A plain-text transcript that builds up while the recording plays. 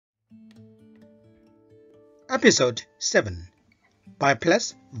Episode 7 by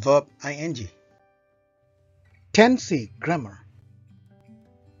plus verb ing. 10C Grammar.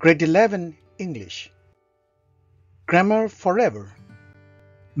 Grade 11 English. Grammar Forever.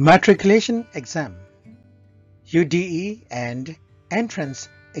 Matriculation Exam. UDE and Entrance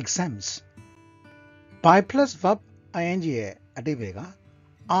Exams. By plus verb ingရဲ့အဓိပ္ပာယ်က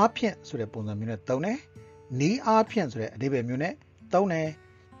အားဖြင့်ဆိုတဲ့ပုံစံမျိုးနဲ့သုံးတယ်။နီးအားဖြင့်ဆိုတဲ့အဓိပ္ပာယ်မျိုးနဲ့သုံးတယ်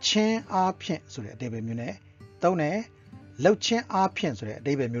။ချင်းအားဖြင့်ဆိုတဲ့အဓိပ္ပာယ်မျိုးနဲ့သုံးတယ်။လှုပ်ချင်းအားဖြင့်ဆိုတဲ့အ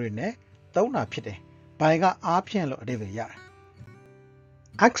ဓိပ္ပာယ်မျိုးတွေနဲ့သုံးတာဖြစ်တယ်။ by ကအားဖြင့်လို့အဓိပ္ပာယ်ရတယ်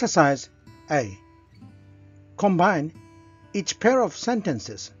။ Exercise A. Combine each pair of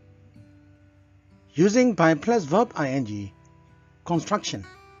sentences using by plus verb ing construction.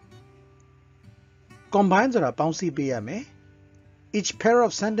 Combine ဆိုတာပေါင်းစည်းပေးရမယ်။ Each pair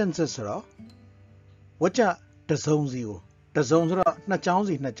of sentences ဆိုတော့ဝကျတစ်စုံစီကိုတစ်စုံဆိုတော့နှစ်ကြောင်း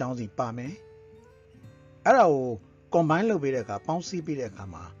စီပါမယ်။အဲ့ဒါကို combine လုပ်ပေးတဲ့အခါပေါင်းစည်းပေးတဲ့အခါ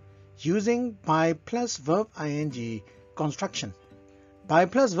မှာ using by plus verb ing construction by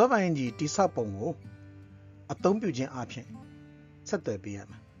plus verb ing တိဆောက်ပုံကိုအသုံးပြုခြင်းအပြင်ဆက်သွယ်ပေးရ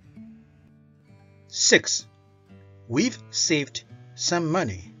မယ်။ 6. We've saved some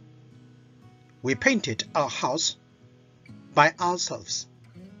money. We painted our house by ourselves.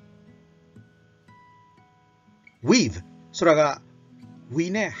 We've ဆိုတာက we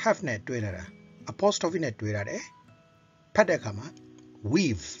နဲ့ have နဲ့တွဲထားတာ apostrophe နဲ့တွဲထားတယ်ဖတ်တဲ့အခါမှာ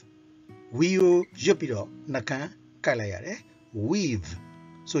we've we ကိုရွတ်ပြီးတော့နှကန်းကတ်လိုက်ရတယ် we've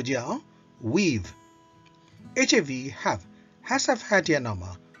ဆိုကြအောင် we've have had ရဲ့နောက်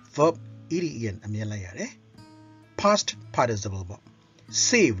မှာ verb ed အမြင်လိုက်ရတယ် past participle ပေါ့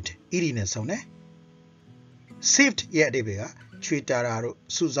saved ed နဲ့ဆုံးတယ် saved ရဲ့အဓိပ္ပာယ်ကချွေတာတာတို့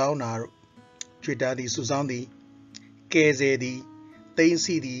စုဆောင်းတာတို့ချွေတာသည်စုဆောင်းသည်ကယ်ဆယ်သည်သိမ်းဆ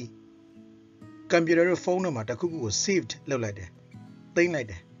ည်းသည်ကွန်ပျူတာတို့ဖုန်းတို့မှာတစ်ခုခုကို saved လုပ်လိုက်တယ်သိမ်းလိုက်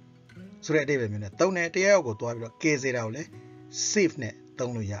တယ်ဆိုတဲ့အဓိပ္ပာယ်မျိုးနဲ့သုံးတယ်တရားရောက်ကိုသွားပြီးတော့ကယ်ဆယ်တာကိုလည်း save နဲ့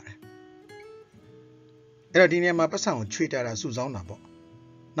သုံးလို့ရတယ်အဲ့တော့ဒီနေရာမှာပတ်စံကိုချွေတာတာစုဆောင်းတာပေါ့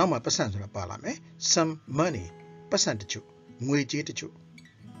နောက်မှာပတ်စံဆိုတာပါလာမယ် some money ပတ်စံတချို့ငွေကြေးတချို့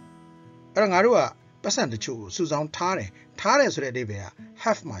အဲ့တော့ငါတို့ကပတ်စံတချို့ကိုစုဆောင်းထားတယ်ဆိုတဲ့အဓိပ္ပာယ်က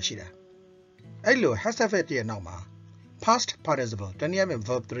have မှာရှိတာအဲ့လို has have ရဲ့နောက်မှာ past participle တနည်းအားဖြင့်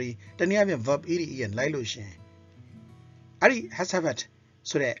verb 3တနည်းအားဖြင့် verb ed လိုက်လို့ရှင်အဲ့ဒီ has have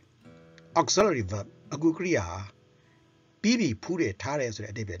ဆိုတဲ့ auxiliary verb အကူကရိယာပြီးဖူးတယ်ထားတယ်ဆို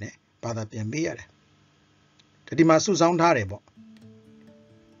တဲ့အဓိပ္ပာယ်နဲ့ဘာသာပြန်ပေးရတယ်ဒီမှာစုဆောင်းထားတယ်ပေါ့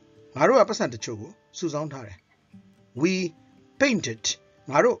ငါတို့ကပတ်စံတချို့ကိုစုဆောင်းထားတယ် we painted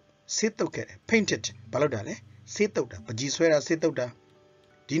ငါတို့ဆေးတုပ်ခဲ့တယ် painted ဘာလို့တာလဲဆေးတုပ်တာပကြီးဆွဲတာဆေးတုပ်တာ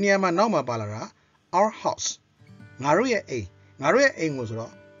ဒီနေရာမှာနောက်မှာပါလာတာ our house ငါတို့ရဲ့အိမ်ကိုဆို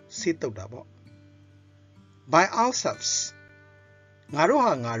တော့ဆေးတုပ်တာပေါ့ by ourselves ငါတို့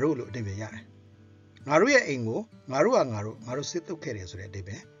ဟာငါတို့လို့အဓိပ္ပာယ်ရတယ်ငါတို့ရဲ့အိမ်ကိုငါတို့ဆေးတုပ်ခဲ့တယ်ဆိုတဲ့အဓိပ္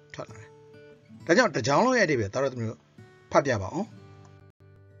ပာယ်ထွက်လာတယ်ဒါကြောင့်တကြောင်လုံးရဲ့အဓိပ္ပာယ်တော်တော်မျိုးဖတ်ပြပါအောင်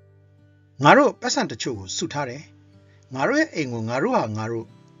ငါတို့ပတ်စံတချို့ကိုစုထားတယ်ငါတို့ရဲ့အိမ်ကိုငါတို့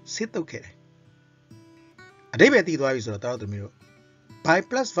ဆေးတုပ်ခဲ့တယ်အဓိပ္ပာယ်သိသွားပြီဆိုတော့တော်တော်မျိုး by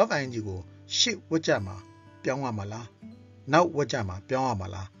plus verb ing ကိုရှေ့ဝတ်ကြမှာပြောင်းရမှာလားနောက်ဝတ်ကြမှာပြောင်းရမှာ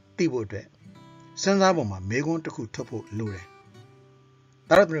လားသိဖို့အတွက်စဉ်းစားပုံမှာမေးခွန်းတစ်ခုထုတ်ဖို့လိုတယ်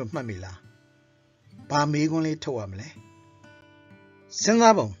တော်တော်မျိုးမှတ်မိလားဘာမေးခွန်းလေးထုတ်ရမလဲစဉ်း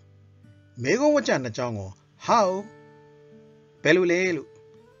စားပုံမေးခွန်းဝတ်ကြနှစ်ကြောင်းကို how ဘယ်လိုလဲလို့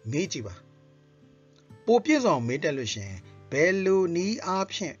မေးကြည့်ပါပိုပြည့်စုံမေးတတ်လို့ရှင်ဘယ်လိုနည်းအား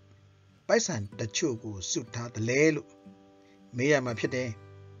ဖြင့်ပိုက်ဆံတချို့ကိုစုထားသလဲလို့မေးရမှာဖြစ်တယ်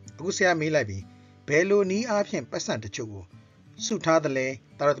အခုဆရာမေးလိုက်ပြီဘယ်လိုနည်းအားဖြင့်ပိုက်ဆံတချို့ကိုစုထားသလဲ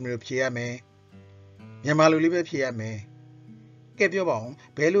တာတော်သမီးတို့ဖြေရမယ်မြန်မာလိုလေးပဲဖြေရမယ်ကဲပြောပါအောင်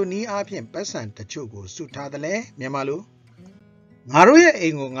ဘယ်လိုနည်းအားဖြင့်ပိုက်ဆံတချို့ကိုစုထားသလဲမြန်မာလိုငါတို့ရဲ့အိ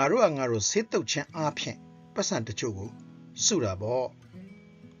မ်ကိုငါတို့ဆေးတုပ်ခြင်းအားဖြင့်ပိုက်ဆံတချို့ကိုစုတာပေါ့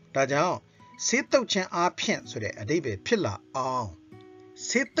ဒါကြောင့်ဆေးတုပ်ခြင်းအားဖြင့်ဆိုတဲ့အဓိပ္ပာယ်ဖြစ်လာအောင်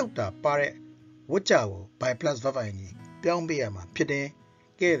ဆေးတုပ်တာပါတဲ့ဝတ်ကြကို by plus verb ing ပြောင်းပေးရမှာဖြစ်တယ်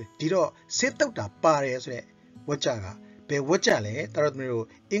ကဲဒီတော့ဆေးတုပ်တာပါတယ်ဆိုတဲ့ဝတ်ကြကဘယ်ဝတ်ကြလဲတော်တော်မျိုး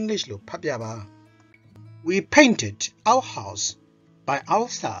English လို့ဖတ်ပြပါ We painted our house by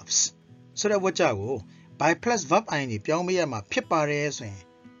ourselves ဆိုတဲ့ဝတ်ကြကို by plus verb ing ပြောင်းပေးရမှာဖြစ်ပါတယ်ဆိုရင်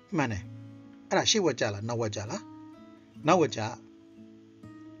မှန်တယ်အဲ့ဒါရှေ့ဝတ်ကြလားနောက်ဝတ်ကြလားနောက်ဝတ်ကြ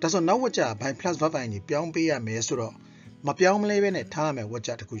ဒါဆိုနောက်ဝတ်ကြ by plus verb ing ပြောင်းပေးရမယ်ဆိုတော့မပြောင်းမလဲပဲနဲ့ထားရမယ်ဝတ်ကြ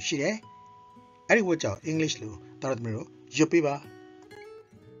တစ်ခုရှိတယ်အဲ့ဒီဝတ်ကြကို English လို့တော်တော်မျိုးရွတ်ပေးပါ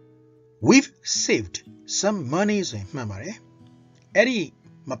We've saved some money ဆိုရင်မှန်ပါတယ်အဲ့ဒီ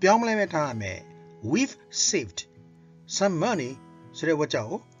မပြောင်းမလဲပဲထားရမယ် we've saved some money ဆိုတဲ့ဝါကျ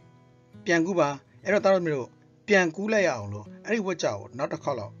ကိုပြန်ကူးပါအဲ့တော့သားတို့မျိုးပြန်ကူးလိုက်ရအောင်လို့အဲ့ဒီဝါကျကိုနောက်တစ်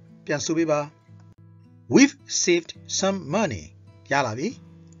ခေါက်လောက်ပြန်ဆိုပေးပါ we've saved some money ရလာပြီ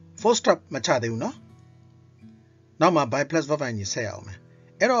full stop မချသေးဘူးနော်နောက်မှာ by plus verb ကြီးဆက်ရအောင်မယ်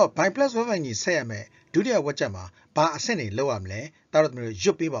အဲ့တော့ by plus verb ကြီးဆက်ရမယ်ဒုတိယဝါကျမှာဘာအဆင့်တွေလောက်ရမလဲသားတို့မျိုး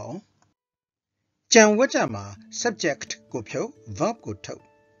ရွတ်ပေးပါအောင်ကြံဝါကျမှာ subject ကိုဖြုတ် verb ကိုထုတ်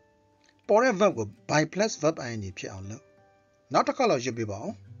ပေါ်တဲ့ verb ကို by plus verb ing ဖြစ်အောင်လုပ်နောက်တစ်ခါလောက်ရွတ်ပေးပါအော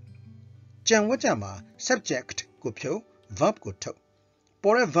င်ကြံဝါကျမှာ subject ကိုဖြုတ် verb ကိုထုတ်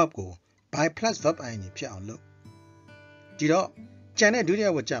ပေါ်တဲ့ verb ကို by plus verb ing ဖြစ်အောင်လုပ်ဒီတော့ကြံတဲ့ဒုတိယ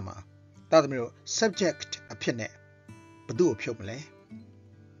ဝါကျမှာသားသမီးတို့ subject အဖြစ်နဲ့ဘယ်သူ့ကိုဖြုတ်မလဲ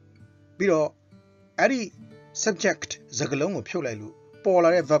ပြီးတော့အဲ့ဒီ subject စကားလုံးကိုဖြုတ်လိုက်လို့ပေါ်လာ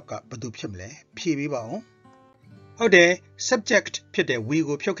တဲ့ verb ကဘယ်သူဖြစ်မလဲဖြေပေးပါအောင်ဟုတ်တယ် subject ဖြစ်တဲ့ we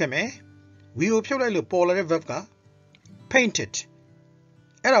ကိုဖြုတ်ခဲ့မယ် we ကိုဖြုတ်လိုက်လို့ပေါ်လာတဲ့ verb က painted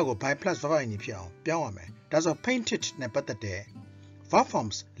အဲ့ဒါကို by plus verb ing ဖြစ်အောင်ပြောင်းရမယ်ဒါဆို painted နဲ့ပတ်သက်တဲ့ verb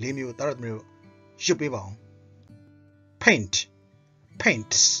forms ၄မျိုးသားတို့မျိုးရွတ်ပေးပါအောင် paint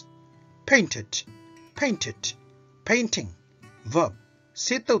paints painted painted painting verb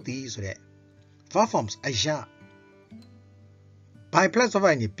စေတုတ်သည်ဆိုတဲ့ verb forms အရာ by plus verb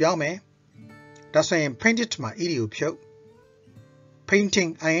ing ပြောင်းမယ်ဒါဆိုရင် painted မှာ ed ကိုဖြုတ် painting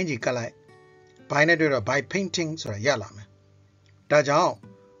ing ကလိုက် by နဲ့တွေ့တော့ by painting ဆိုတာရလာမယ်ဒါကြောင့်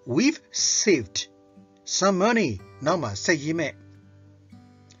we've saved some money နောက်မှာဆက်ရေးမဲ့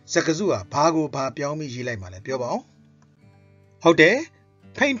စကားစုကဘာကိုဘာပြောင်းပြီးရေးလိုက်မှာလဲပြောပါဦးဟုတ်တယ်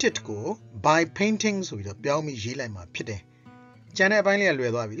painted ကို by painting ဆိုပြီးတော့ပြောင်းပြီးရေးလိုက်မှာဖြစ်တယ်ကျန်တဲ့အပိုင်းလေးကလွ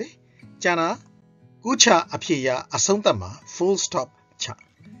ယ်သွားပြီလေကျန်တာကူးချအဖြစ်ရအဆုံးသတ်မှာ full stop ချ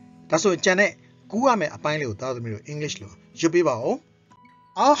ဒါဆိုကျန်တဲ့ကူးရမယ့်အပိုင်းလေးကိုသားသမီးတို့ English လို့ရွတ်ပေးပါဦး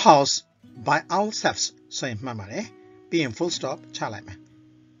our house by ourselves ဆိုရင်မှတ်ပါတယ်ပြီးရင် full stop ချလိုက်မယ်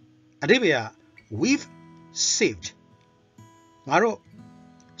အဓိပ္ပာယ်က we've saved ငါတို့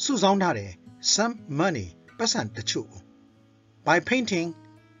စုဆောင်းထားတယ် some money ပတ်စံတချို့ by painting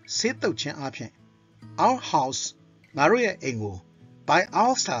စေတုတ်ခြင်းအပြင် our house ငါတို့ရဲ့အိမ်ကို by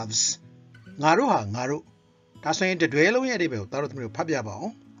ourselves ငါတို့ဟာငါတို့ဒါဆိုရင်တတွဲလုံးရဲ့အဓိပ္ပာယ်ကိုသားတို့သမီးတို့ဖတ်ပြပါအော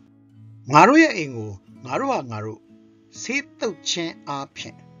င်ငါတို့ရဲ့အိမ်ကိုငါတို့ဟာငါတို့စေတုတ်ခြင်းအပြ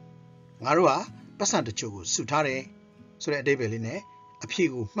င်ငါတို့ဟာပတ်စံတချို့ကိုစုထားတယ်ဆိုတဲ့အဓိပ္ပာယ်လေးနဲ့အဖြေ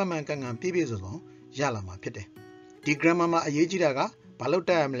ကိုမှန်မှန်ကန်ကန်ပြည့်ပြည့်စုံစုံရလာမှာဖြစ်တယ်ဒီ grammar မှာအရေးကြီးတာကဘာလို့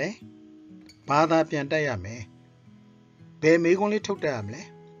တက်ရမလဲဘာသာပြန်တက်ရမယ်ဘယ်မေးခွန်းလေးထုတ်တက်ရမလဲ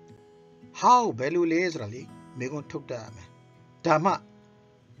how ဘယ်လိုလဲဆိုတာလေးမေးခွန်းထုတ်တက်ရမယ်ဒါမှ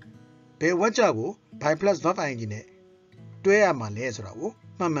ဘယ်ဝါကျကို by plus verb ing နဲ့တွဲရမှာလဲဆိုတာကို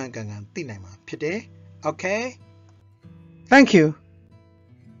မှန်မှန်ကန်ကန်သိနိုင်မှာဖြစ်တယ် okay thank you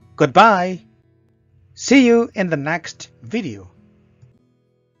goodbye see you in the next video